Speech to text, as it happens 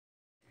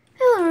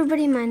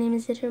everybody, my name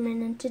is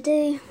Itterman and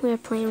today we're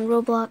playing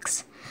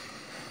Roblox.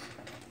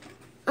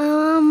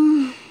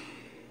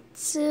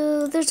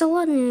 So there's a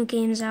lot of new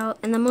games out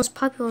and the most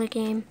popular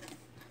game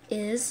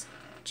is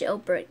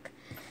Jailbreak.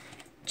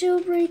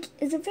 Jailbreak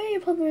is a very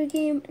popular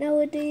game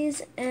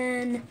nowadays,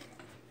 and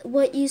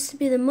what used to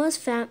be the most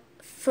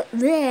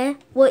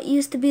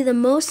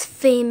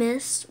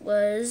famous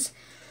was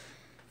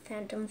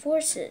Phantom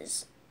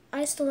Forces.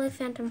 I still like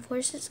Phantom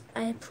Forces.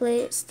 I play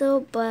it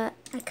still, but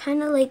I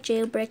kind of like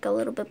Jailbreak a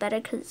little bit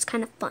better because it's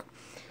kind of fun.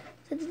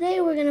 So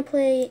today we're going to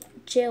play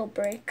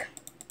Jailbreak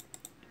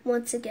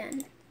once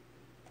again.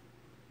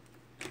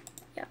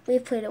 Yeah,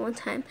 we've played it one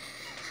time.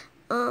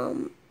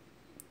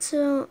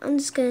 So I'm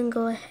just going to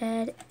go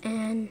ahead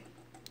and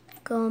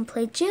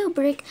play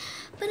Jailbreak.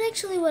 But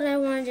actually what I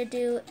wanted to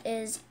do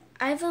is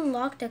I've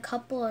unlocked a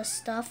couple of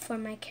stuff for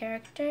my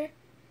character.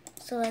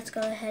 So let's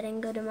go ahead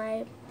and go to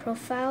my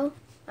profile.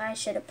 I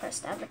should have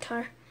pressed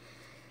avatar.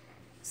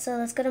 So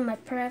let's go to my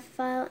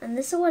profile, and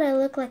this is what I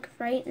look like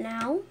right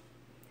now.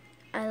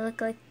 I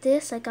look like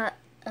this. I got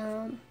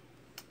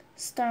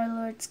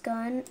Star-Lord's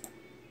gun,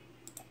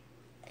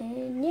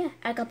 and yeah,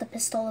 I got the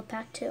pistola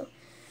pack too.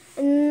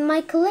 And my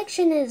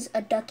collection is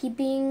a Ducky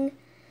Bean,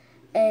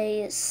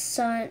 a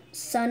Sun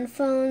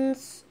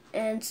phones,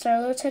 and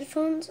Star-Lord's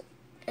headphones,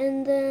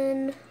 and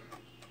then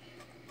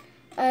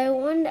I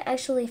wanted to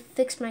actually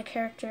fix my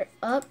character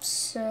up,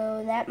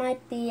 so that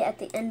might be at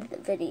the end of the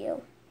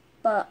video.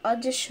 But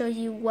I'll just show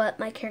you what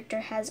my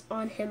character has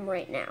on him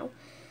right now.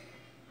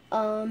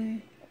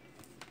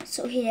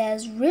 So he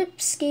has Rip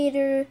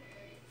Skater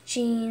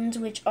jeans,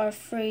 which are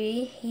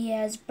free. He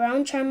has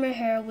brown charmer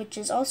hair, which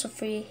is also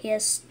free. He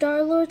has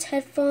Star-Lord's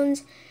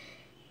headphones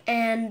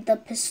and the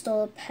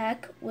pistol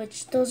pack,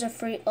 which those are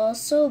free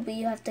also, but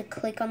you have to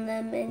click on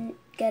them and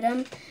get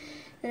them.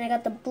 Then I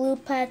got the blue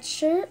patch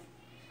shirt.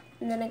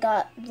 And then I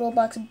got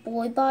Roblox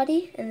boy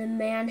body and the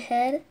man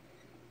head.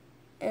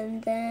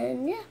 And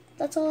then, yeah,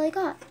 that's all I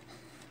got.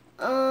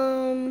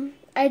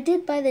 I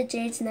did buy the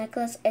Jade's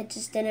necklace. I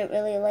just didn't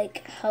really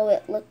like how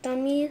it looked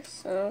on me.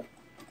 So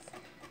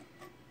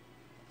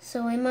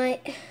we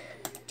might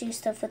do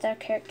stuff with our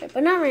character.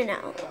 But not right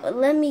now. But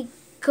let me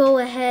go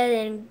ahead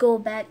and go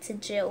back to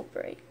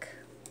Jailbreak.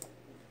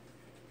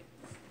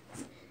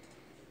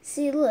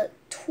 See, look,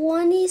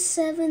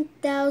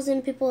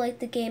 27,000 people like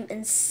the game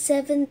and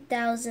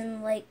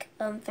 7,000 like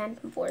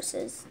Phantom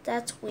Forces.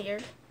 That's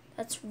weird.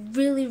 That's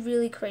really,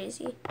 really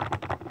crazy.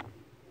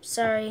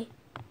 Sorry,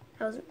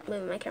 I was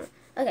moving my camera.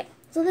 Okay,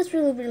 so that's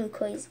really, really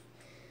crazy.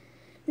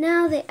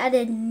 Now they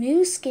added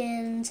new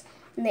skins,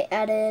 and they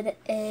added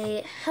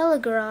a heli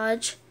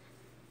garage,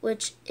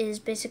 which is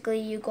basically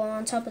you go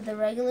on top of the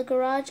regular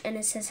garage, and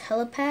it says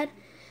helipad,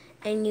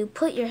 and you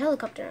put your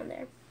helicopter on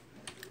there.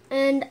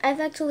 And I've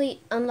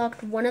actually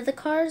unlocked one of the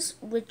cars,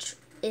 which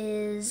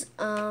is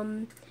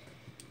a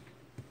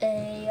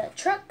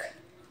truck.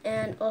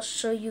 And I'll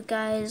show you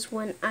guys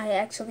when I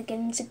actually get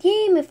into the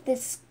game if this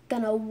is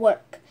gonna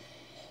work.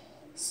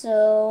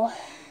 So,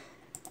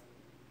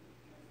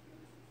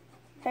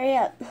 hurry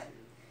up.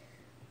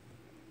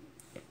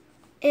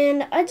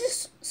 And I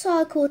just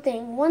saw a cool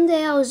thing. One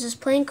day I was just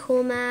playing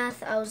Cool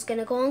Math. I was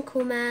gonna go on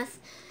Cool Math.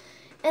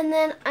 And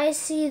then I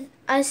see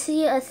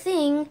a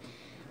thing,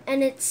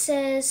 and it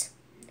says,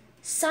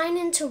 sign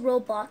into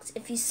Roblox.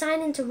 If you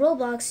sign into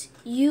Roblox,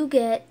 you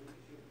get,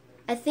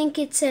 I think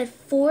it said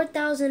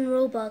 4,000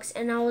 Robux,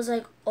 and I was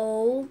like,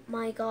 oh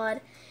my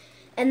god.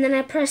 And then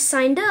I pressed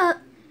signed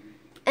up,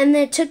 and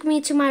then it took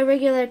me to my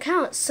regular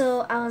account.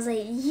 So I was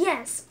like,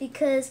 yes,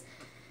 because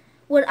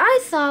what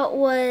I thought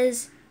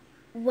was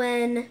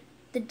when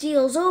the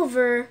deal's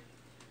over,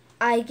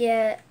 I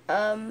get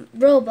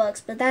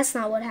Robux, but that's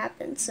not what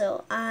happened.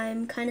 So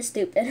I'm kind of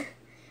stupid.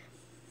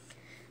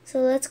 So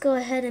let's go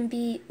ahead and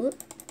be, whoop,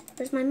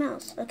 where's my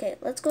mouse? Okay,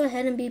 let's go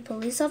ahead and be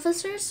police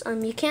officers.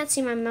 You can't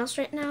see my mouse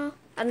right now.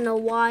 I don't know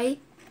why,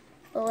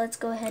 but let's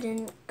go ahead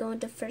and go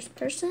into first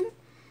person.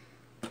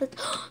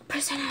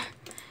 Prisoner!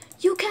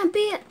 You can't be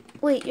it!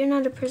 Wait, you're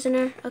not a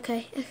prisoner?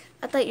 Okay,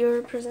 I thought you were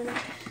a prisoner.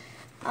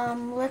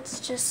 Let's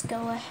just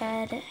go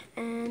ahead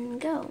and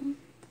go.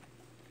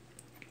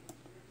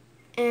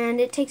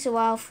 And it takes a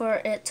while for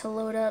it to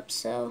load up,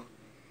 so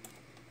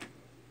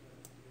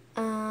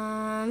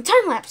time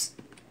lapse.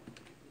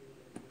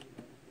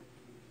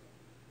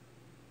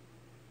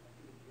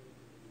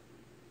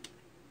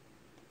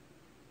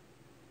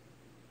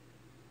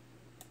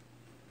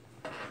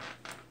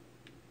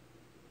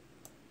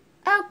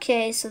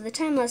 Okay, so the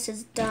time lapse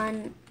is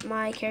done.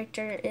 My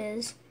character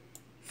is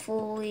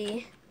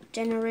fully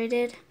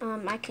generated.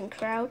 I can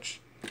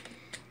crouch.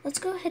 Let's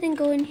go ahead and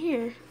go in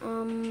here.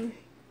 Let's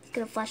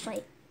get a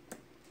flashlight.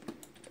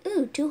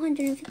 Ooh,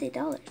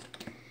 $250.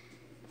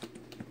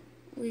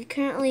 We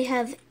currently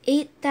have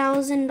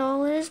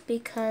 $8,000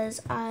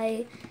 because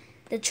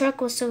the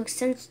truck was so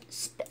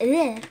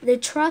expensive. The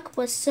truck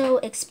was so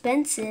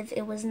expensive.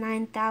 It was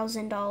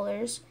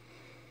 $9,000.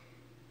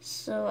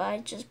 So I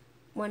just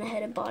went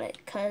ahead and bought it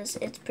because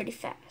it's pretty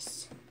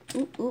fast.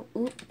 Ooh, ooh,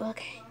 ooh,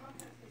 okay.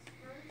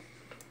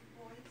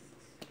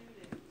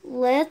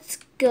 let's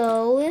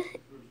go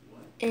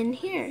in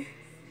here.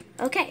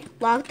 Okay,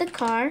 lock the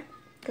car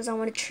because I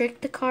want to trick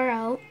the car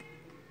out.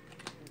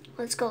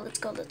 Let's go, let's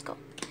go, let's go.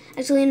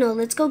 Actually, no,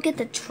 let's go get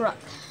the truck.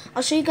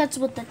 I'll show you guys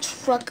what the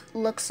truck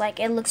looks like.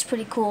 It looks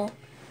pretty cool.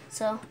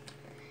 So,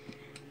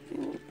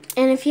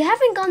 and if you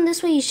haven't gone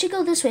this way, you should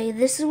go this way.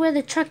 This is where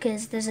the truck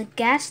is. There's a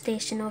gas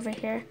station over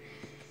here.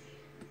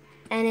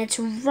 And it's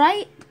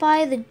right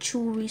by the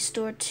jewelry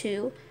store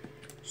too.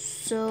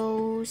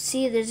 So,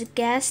 see, there's a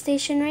gas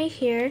station right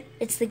here.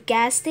 It's the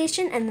gas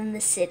station and then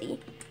the city.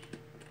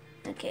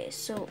 Okay,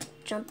 so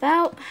jump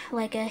out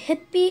like a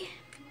hippie.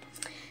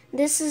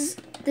 This is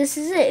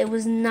it. It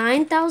was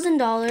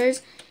 $9,000.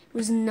 It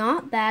was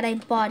not bad. I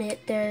bought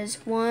it.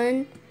 There's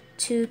 1,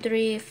 2,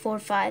 3, 4,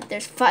 5.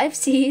 There's 5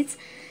 seats.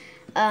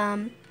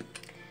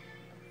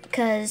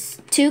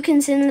 Because 2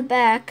 can sit in the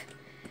back.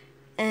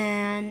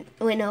 And,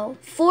 wait, no.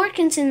 4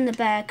 can sit in the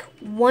back.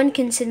 1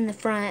 can sit in the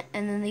front.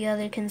 And then the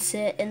other can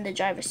sit in the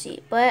driver's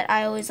seat. But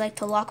I always like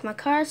to lock my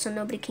car so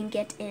nobody can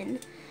get in.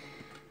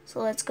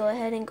 So let's go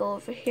ahead and go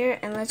over here.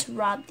 And let's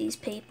rob these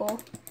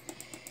people.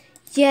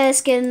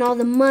 Yes, getting all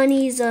the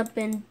monies up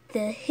in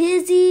the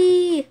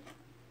hizzy.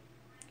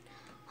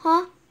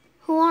 Huh?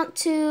 Who want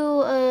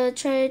to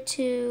try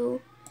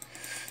to...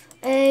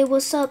 Hey,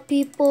 what's up,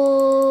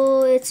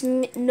 people? It's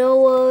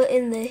Noah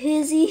in the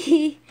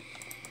hizzy.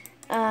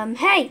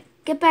 Hey,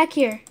 get back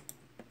here.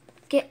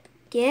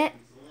 Get.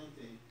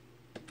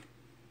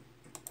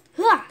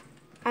 Huh!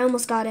 I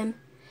almost got him.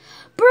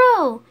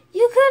 Bro,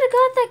 you could have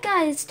got that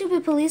guy,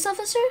 stupid police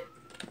officer.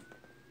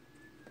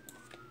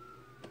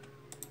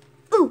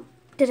 Ooh,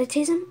 did I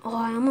tase him? Oh,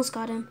 I almost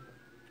got him.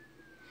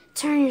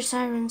 Turn your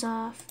sirens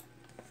off.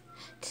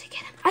 Did I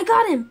get him? I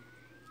got him.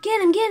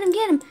 Get him, get him,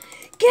 get him.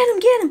 Get him,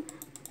 get him.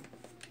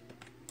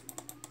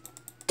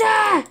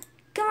 Ah!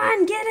 Come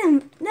on, get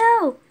him.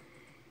 No.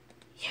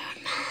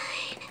 You're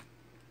mine.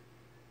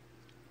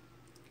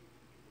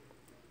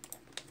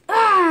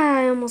 Ah,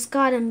 I almost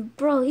got him.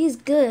 Bro, he's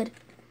good.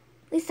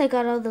 At least I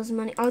got all those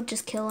money. I'll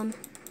just kill him.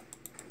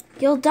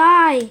 You'll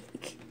die.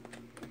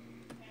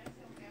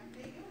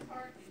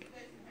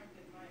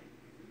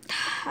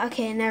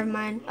 Okay, never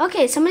mind.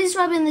 Okay, somebody's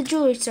robbing the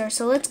jewelry store,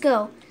 so let's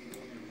go.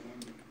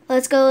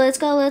 Let's go, let's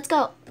go, let's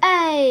go.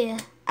 Hey!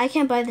 I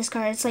can't buy this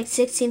car. It's like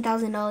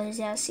 $16,000.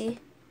 Yeah, see?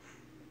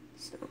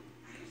 So,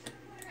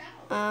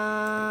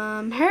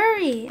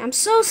 hurry. I'm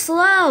so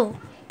slow.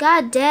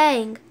 God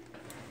dang.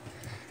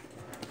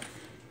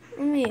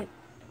 Let me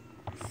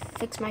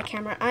fix my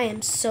camera. I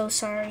am so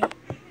sorry.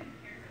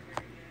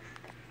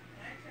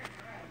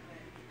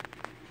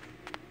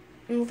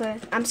 Okay,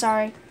 I'm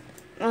sorry.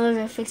 I'm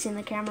over fixing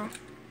the camera.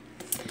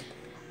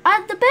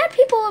 Are the bad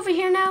people over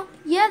here now?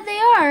 Yeah, they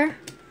are.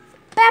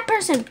 Bad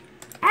person.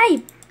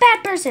 Hey,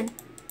 bad person.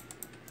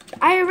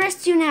 I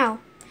arrest you now.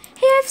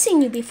 Hey, I've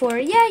seen you before.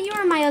 Yeah, you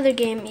were in my other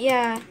game.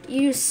 Yeah,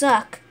 you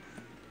suck.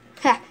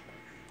 Ha.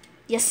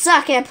 You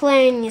suck at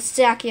playing. You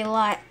suck a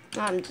lot.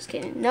 No, I'm just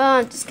kidding. No,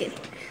 I'm just kidding.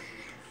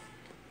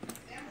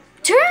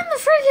 Turn the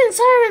freaking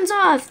sirens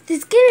off.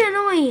 It's getting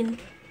annoying.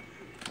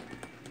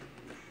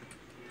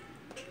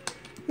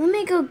 Let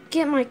me go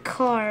get my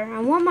car. I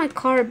want my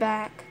car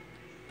back.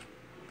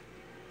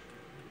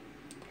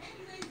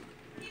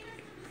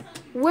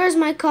 Where's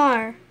my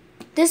car?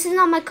 This is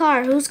not my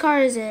car. Whose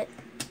car is it?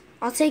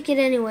 I'll take it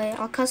anyway.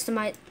 I'll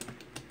customize.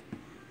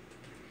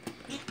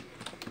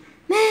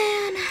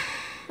 Man.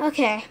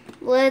 Okay.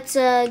 Let's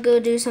go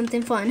do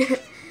something fun.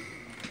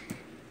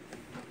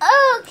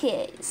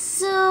 Okay.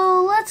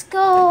 So let's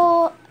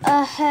go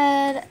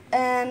ahead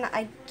and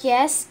I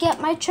guess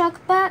get my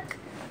truck back.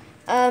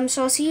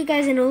 So I'll see you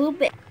guys in a little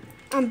bit.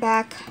 I'm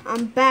back.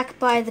 I'm back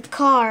by the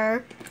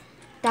car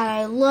that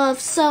I love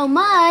so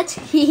much.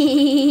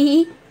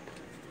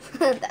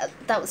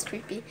 that was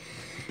creepy.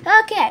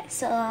 Okay,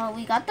 so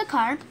we got the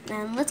car,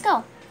 and let's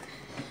go.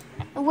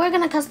 We're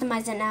gonna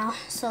customize it now.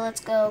 So let's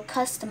go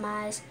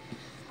customize.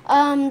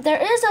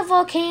 There is a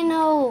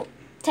volcano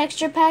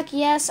texture pack.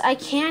 Yes, I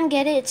can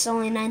get it. It's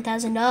only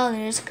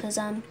 $9,000 because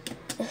I'm.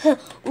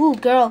 Ooh,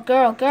 girl,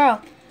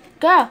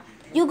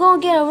 you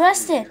gonna get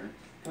arrested.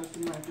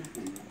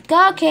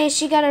 Okay,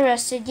 she got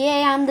arrested.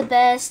 Yay, I'm the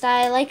best.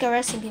 I like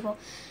arresting people.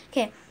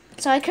 Okay,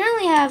 so I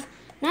currently have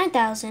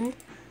 9,000.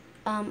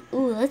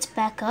 Ooh, let's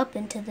back up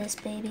into this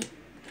baby.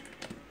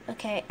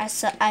 Okay,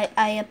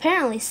 I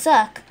apparently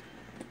suck.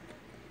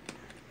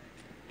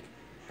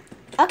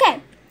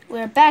 Okay,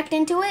 we're backed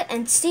into it,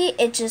 and see,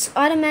 it just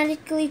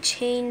automatically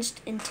changed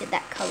into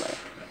that color.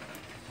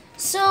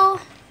 So,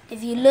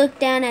 if you look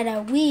down at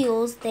our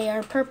wheels, they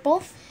are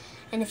purple,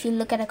 and if you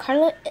look at a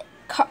color,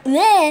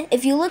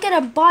 if you look at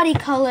a body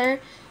color,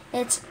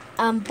 it's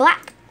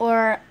black,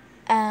 or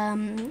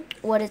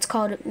what it's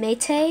called,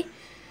 mate,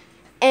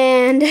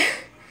 and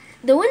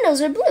the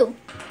windows are blue.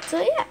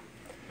 So yeah,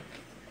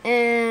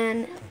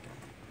 and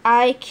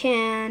I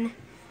can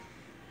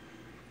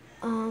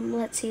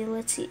let's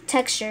see,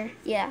 texture.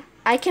 Yeah,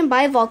 I can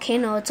buy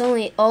volcano. It's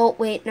only, oh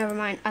wait, never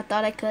mind. I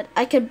thought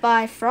I could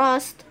buy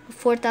frost,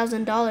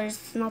 $4,000.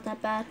 It's not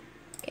that bad.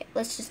 Okay,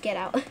 let's just get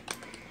out.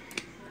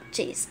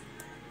 Jeez.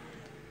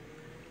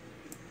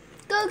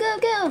 Go, go,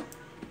 go.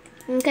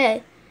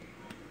 Okay.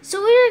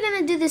 So we're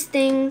going to do this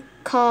thing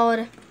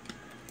called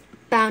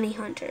Bounty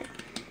Hunter.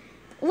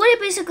 What it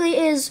basically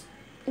is,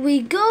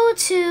 we go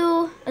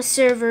to a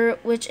server,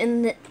 which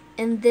in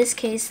this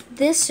case,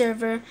 this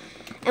server,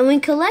 and we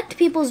collect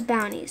people's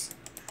bounties.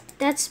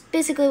 That's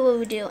basically what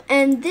we do.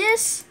 And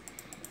this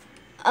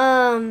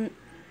thing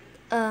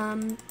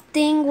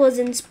was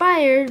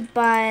inspired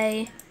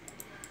by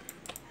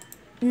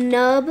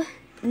Nub.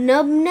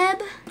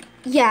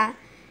 Yeah,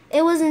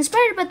 it was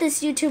inspired by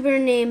this YouTuber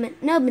named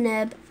Nub,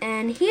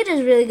 and he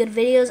does really good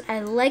videos.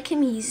 I like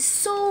him. He's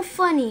so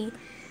funny.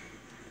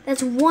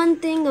 That's one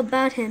thing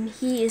about him.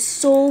 He is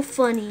so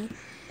funny.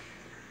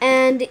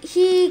 And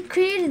he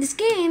created this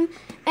game,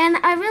 and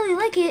I really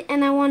like it,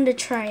 and I wanted to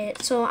try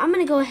it. So I'm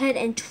going to go ahead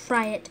and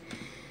try it.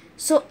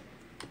 So,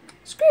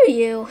 screw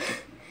you.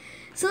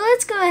 So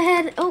let's go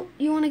ahead. Oh,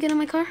 you want to get in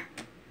my car?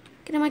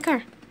 Get in my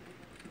car.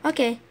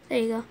 Okay, there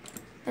you go.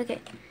 Okay.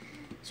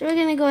 So we're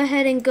going to go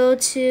ahead and go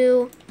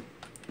to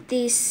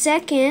the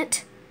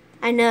second,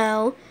 I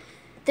know,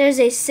 there's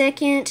a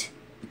second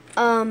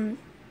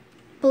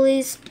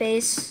police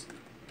base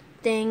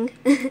thing.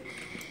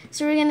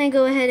 So we're gonna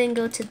go ahead and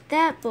go to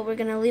that, but we're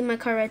gonna leave my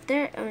car right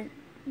there and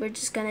we're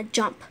just gonna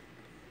jump.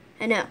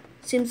 I know,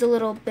 seems a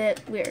little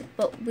bit weird,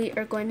 but we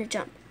are going to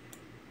jump.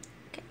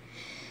 Okay.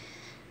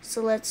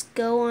 So let's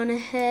go on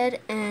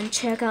ahead and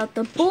check out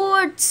the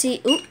board.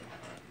 See, ooh,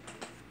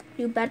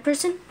 you bad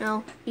person?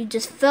 No, you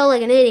just fell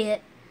like an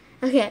idiot.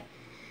 Okay.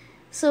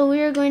 So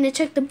we are going to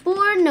check the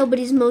board.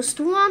 Nobody's most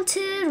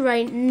wanted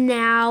right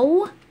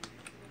now.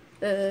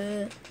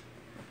 But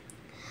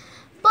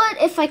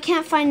if I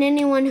can't find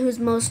anyone who's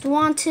most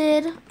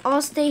wanted,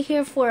 I'll stay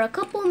here for a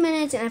couple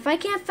minutes. And if I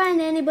can't find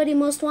anybody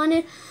most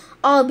wanted,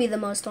 I'll be the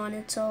most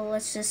wanted. So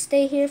let's just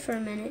stay here for a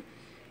minute.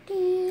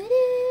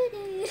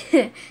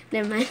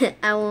 Never mind.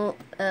 I won't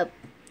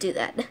do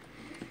that.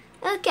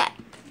 Okay.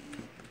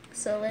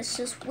 So let's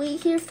just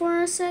wait here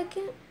for a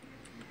second.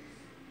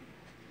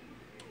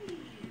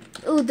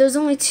 Ooh, there's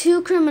only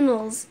 2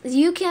 criminals.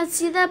 You can't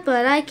see that,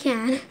 but I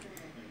can.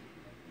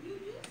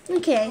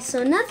 Okay,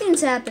 so nothing's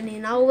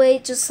happening. I'll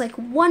wait just like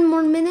 1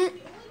 more minute.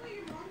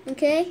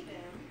 Okay.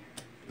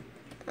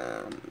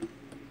 I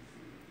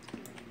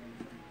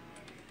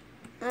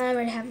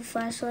already have a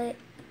flashlight.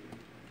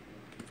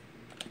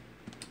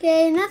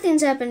 Okay,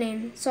 nothing's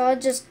happening. So I'll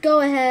just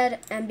go ahead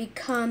and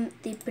become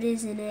the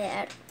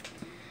prisoner.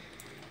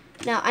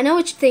 Now, I know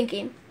what you're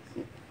thinking.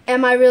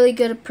 Am I really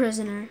good at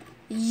prisoner?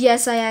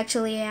 Yes, I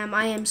actually am.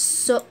 I am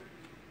so...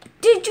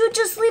 Did you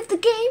just leave the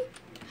game?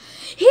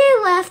 He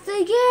left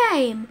the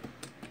game.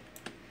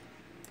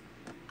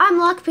 I'm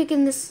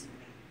lockpicking this.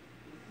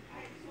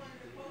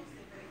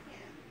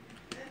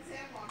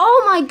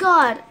 Oh my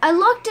god. I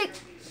locked it.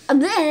 I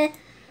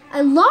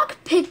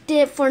lockpicked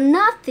it for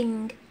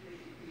nothing.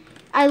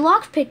 I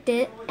lockpicked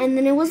it and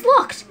then it was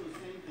locked.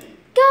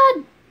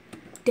 God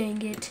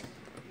dang it.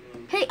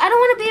 Hey, I don't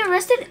want to be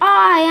arrested. Oh,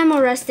 I am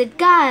arrested.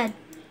 God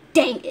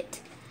dang it.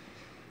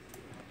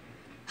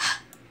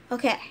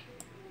 Okay.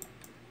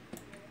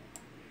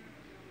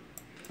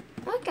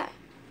 Okay.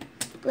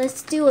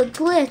 Let's do a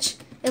glitch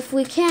if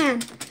we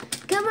can.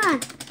 Come on.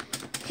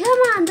 Come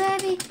on,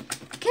 baby.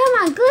 Come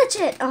on, glitch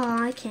it.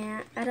 Oh, I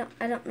can't. I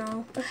don't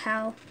know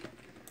how.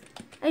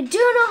 I do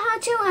know how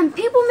to, and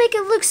people make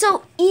it look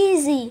so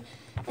easy.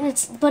 And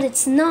but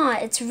it's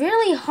not. It's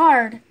really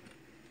hard.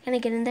 Can I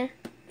get in there?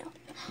 No.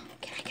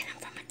 Can I get in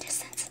from a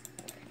distance?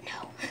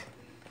 No.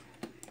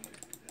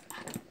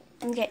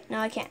 Okay, no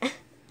I can't.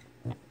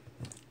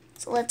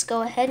 So let's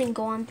go ahead and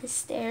go on the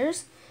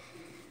stairs.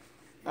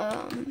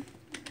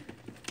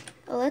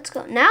 Let's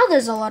go. Now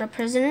there's a lot of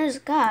prisoners.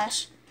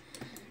 Gosh.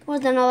 There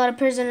wasn't a lot of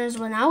prisoners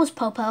when I was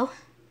Popo.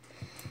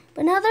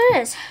 But now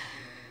there is.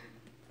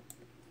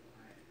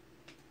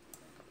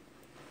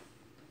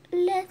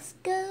 Let's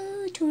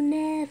go to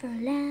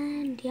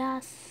Neverland,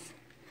 yes.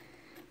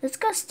 Let's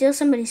go steal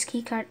somebody's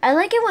key card. I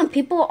like it when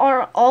people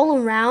are all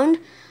around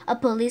a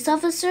police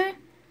officer.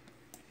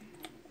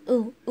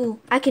 Ooh, ooh,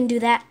 I can do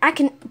that. I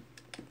can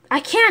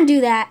do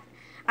that.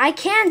 I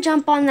can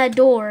jump on that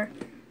door.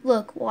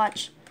 Look,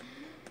 watch.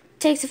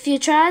 Takes a few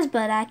tries,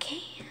 but I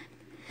can.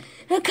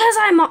 Because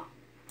I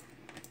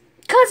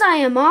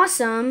am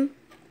awesome.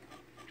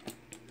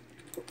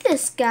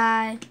 This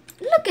guy.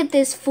 Look at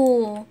this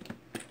fool.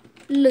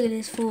 Look at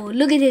this fool.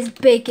 Look at his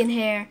bacon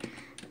hair.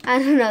 I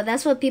don't know.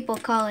 That's what people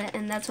call it,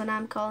 and that's what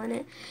I'm calling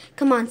it.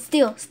 Come on,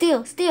 steal,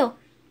 steal, steal.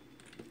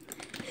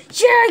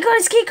 Yeah, I got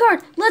his key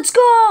card. Let's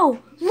go.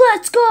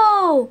 Let's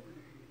go.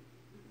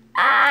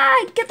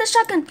 Ah, get the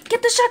shotgun,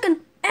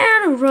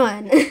 and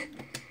run.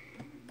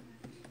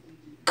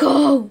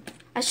 Go.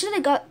 Should I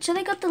got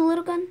the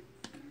little gun?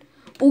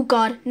 Oh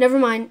God, never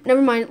mind.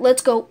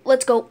 Let's go.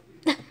 Go.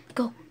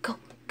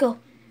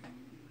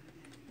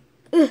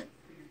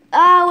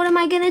 Ah, what am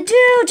I gonna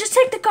do? Just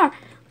take the car.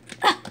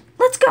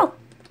 Let's go.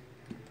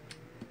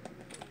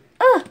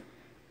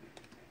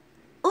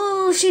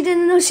 Oh, she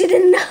didn't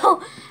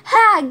know.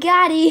 Ha,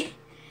 got it.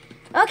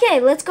 Okay,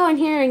 let's go in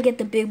here and get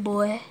the big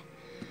boy.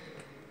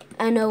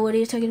 I know what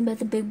he's talking about,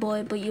 the big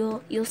boy, but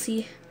you'll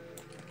see.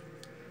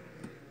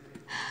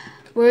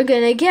 We're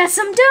gonna get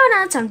some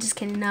donuts. I'm just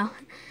kidding. No,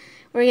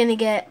 we're gonna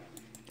get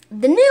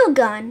the new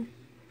gun,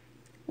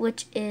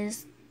 which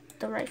is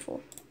the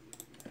rifle.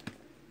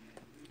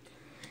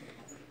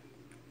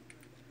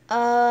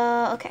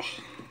 Okay.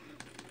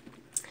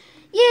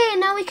 Yay!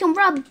 Now we can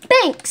rob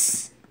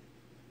banks.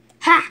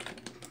 Ha!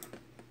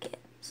 Okay,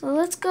 so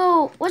let's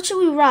go. What should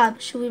we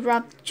rob? Should we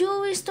rob the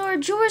jewelry store?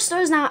 Jewelry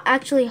store is now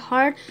actually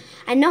hard.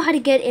 I know how to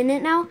get in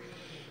it now.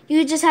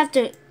 You just have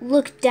to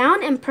look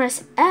down and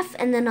press F,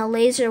 and then a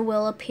laser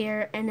will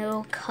appear and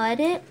it'll cut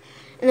it.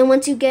 And then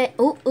once you get,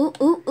 ooh,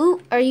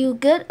 are you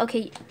good?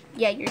 Okay,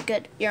 yeah, you're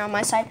good. You're on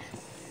my side.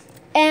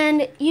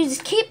 And you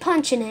just keep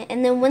punching it,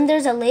 and then when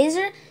there's a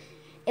laser,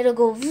 it'll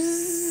go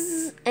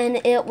vzz, and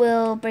it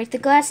will break the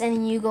glass,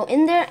 and you go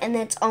in there, and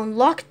it's on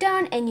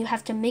lockdown, and you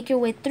have to make your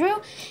way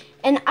through.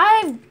 And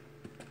I've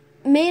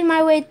made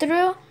my way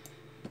through,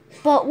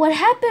 but what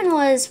happened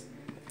was,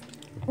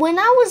 when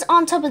I was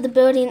on top of the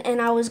building and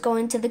I was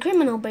going to the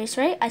criminal base,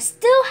 right, I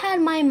still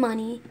had my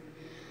money.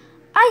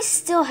 I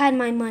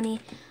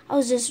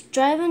was just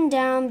driving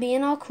down,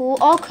 being all cool.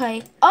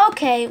 Okay,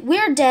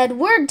 we're dead.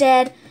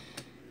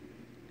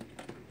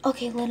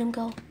 Okay, let him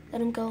go.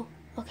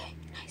 Okay,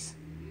 nice.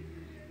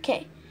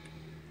 Okay.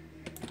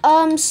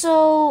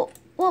 So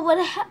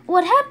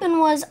what happened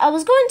was, I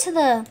was going to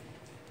the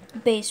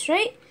base,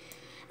 right?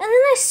 And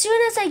then as soon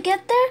as I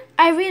get there,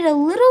 I read a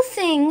little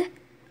thing,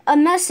 a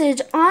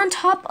message on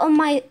top of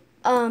my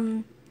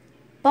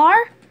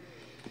bar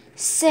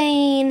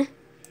saying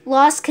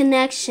lost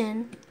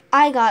connection.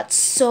 I got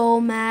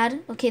so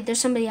mad. Okay, there's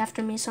somebody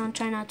after me, so I'm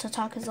trying not to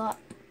talk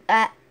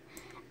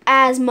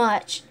as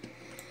much.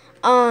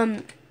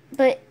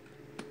 But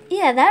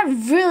yeah, that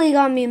really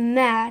got me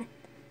mad,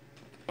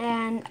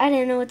 and I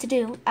didn't know what to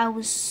do. I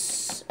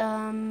was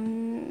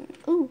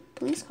ooh,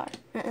 police car.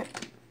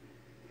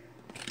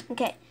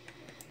 Okay.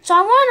 So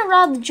I want to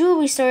rob the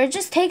jewelry store. It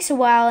just takes a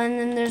while, and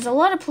then there's a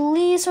lot of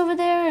police over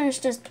there, and it's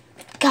just,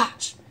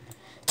 gosh,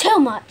 too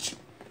much.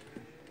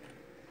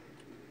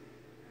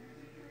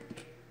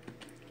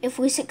 If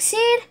we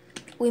succeed,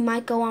 we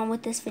might go on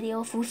with this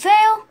video. If we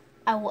fail,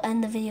 I will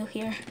end the video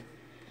here.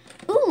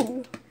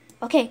 Ooh.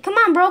 Okay, come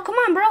on, bro.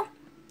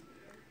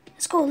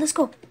 Let's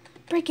go.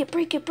 Break it.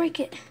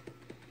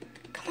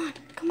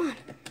 Come on.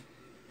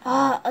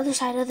 Other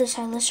side.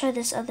 Let's try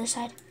this other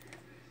side.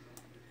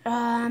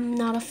 I'm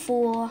not a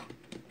fool.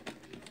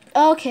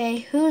 Okay,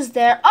 who's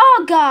there?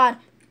 Oh, God!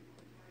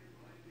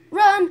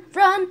 Run!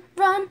 No,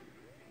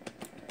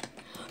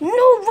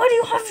 why do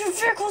you have your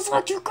vehicles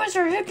locked? You guys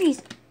are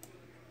hippies.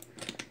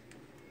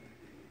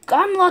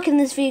 I'm locking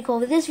this vehicle.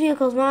 This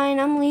vehicle's mine.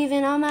 I'm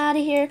leaving. I'm out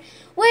of here.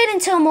 Wait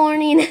until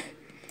morning.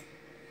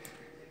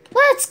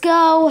 Let's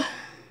go.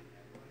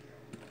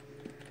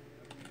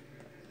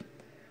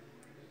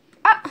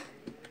 Ah!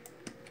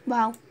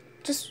 Wow.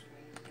 Just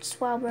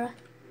wow, bruh.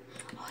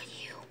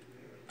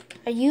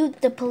 Are you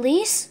the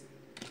police?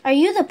 Are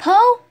you the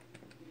Po?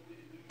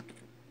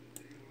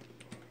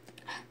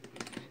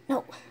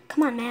 No,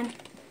 come on, man.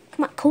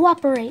 Come on,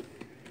 cooperate.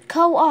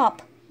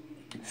 Co-op.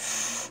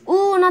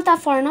 Ooh, not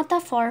that far.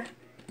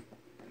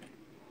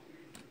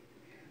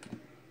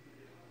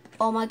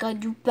 Oh my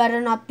God, you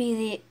better not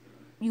be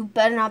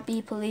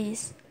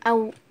police.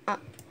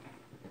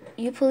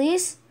 You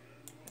police?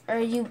 Or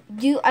you,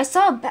 I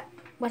saw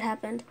what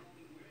happened.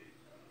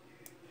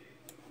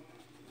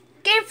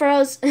 Game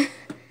froze.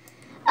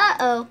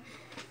 Uh-oh.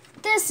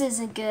 This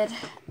isn't good.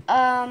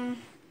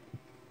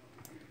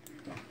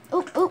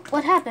 Oop,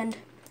 what happened?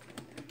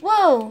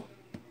 Whoa.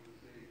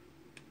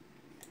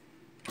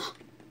 Oh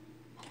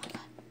my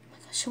God.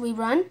 Should we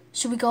run?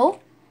 Should we go?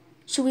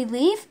 Should we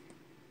leave?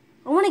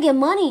 I want to get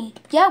money.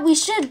 Yeah, we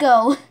should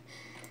go.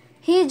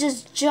 He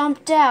just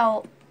jumped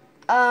out.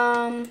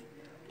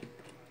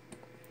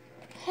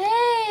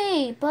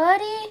 Hey,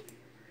 buddy.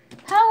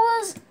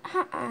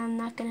 I'm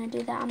not going to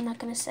do that. I'm not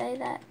going to say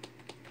that.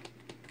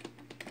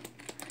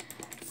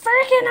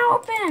 Freaking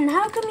open!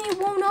 How come you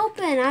won't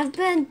open? I've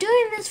been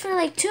doing this for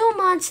like 2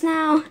 months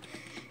now.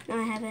 No,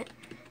 I haven't.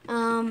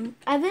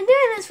 I've been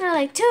doing this for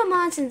like 2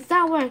 months and it's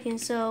not working.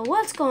 So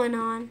what's going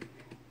on?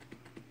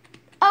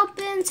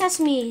 Open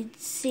sesame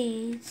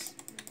seeds.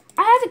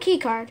 I have a key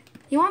card.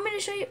 You want me to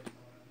show you?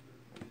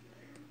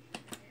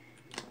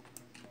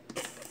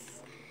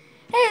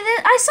 Hey,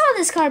 I saw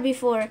this card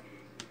before, and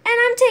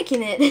I'm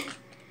taking it.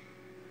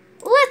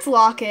 Let's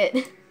lock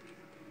it.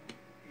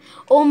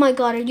 Oh my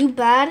God, are you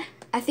bad?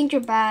 I think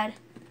you're bad.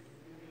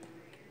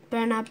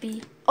 Better not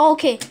be. Oh,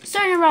 okay,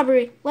 starting a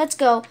robbery. Let's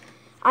go.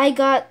 I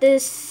got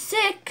this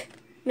sick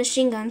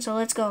machine gun, so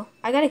let's go.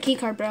 I got a key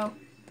card, bro.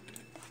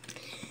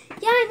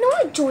 Yeah, I know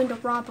I joined a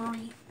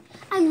robbery.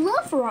 I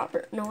love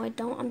robbery. No, I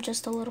don't. I'm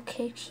just a little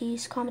kid.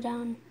 Please calm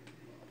down.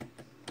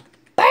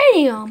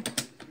 Bam!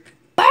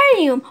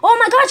 Bam! Oh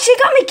my God, she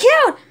got me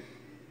killed!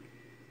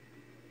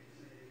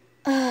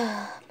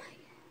 Oh my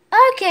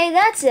God. Okay,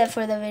 that's it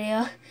for the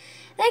video.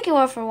 Thank you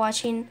all for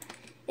watching.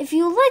 If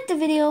you liked the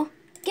video,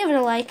 give it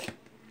a like.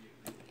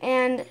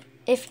 And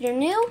if you're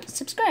new,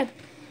 subscribe.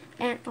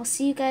 And I'll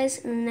see you guys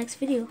in the next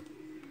video.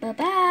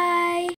 Bye-bye.